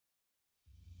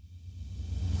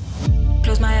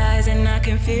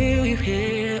can feel you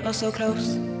here, oh so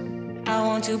close. I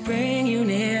want to bring you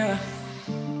nearer.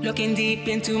 Looking deep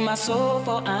into my soul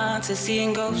for answers,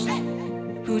 seeing ghosts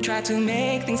who try to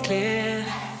make things clear.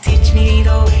 Teach me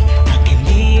the way I can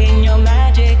be in your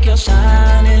magic, your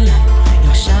shining light,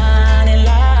 your shining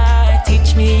light.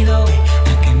 Teach me the way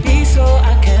I can be so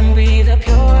I can breathe the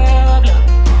pure air of love.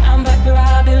 I'm back where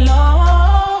I belong.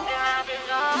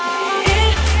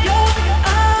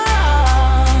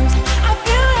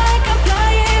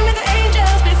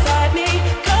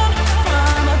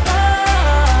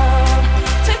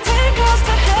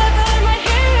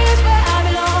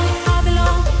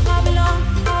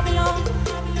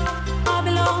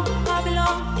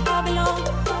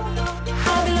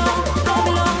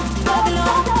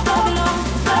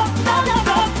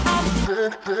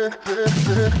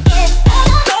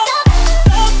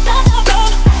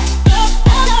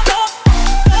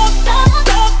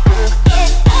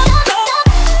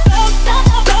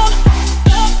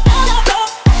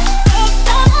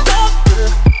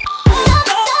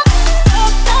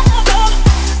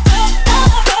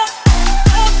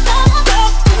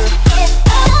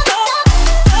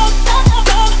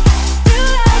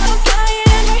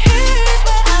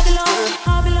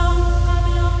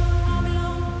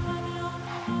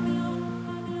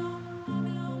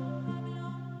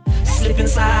 Slip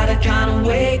inside a kind of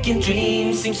waking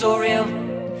dream, seems so real.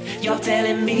 You're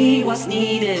telling me what's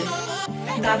needed.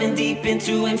 Diving deep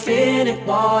into infinite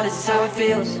waters is how it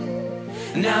feels.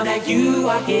 Now that you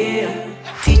are here,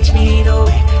 teach me the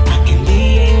way I can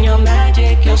be in your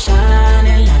magic, your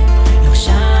shining light, your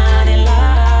shining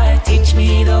light. Teach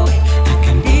me the way I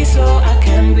can be so I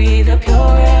can breathe the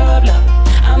pure air of love.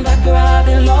 I'm back where I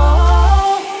belong.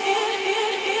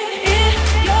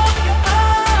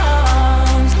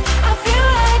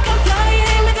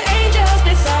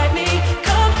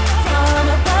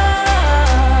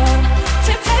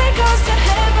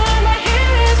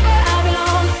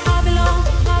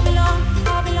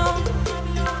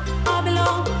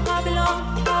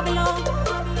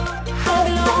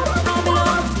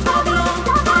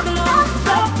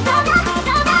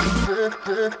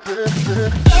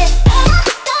 Yeah.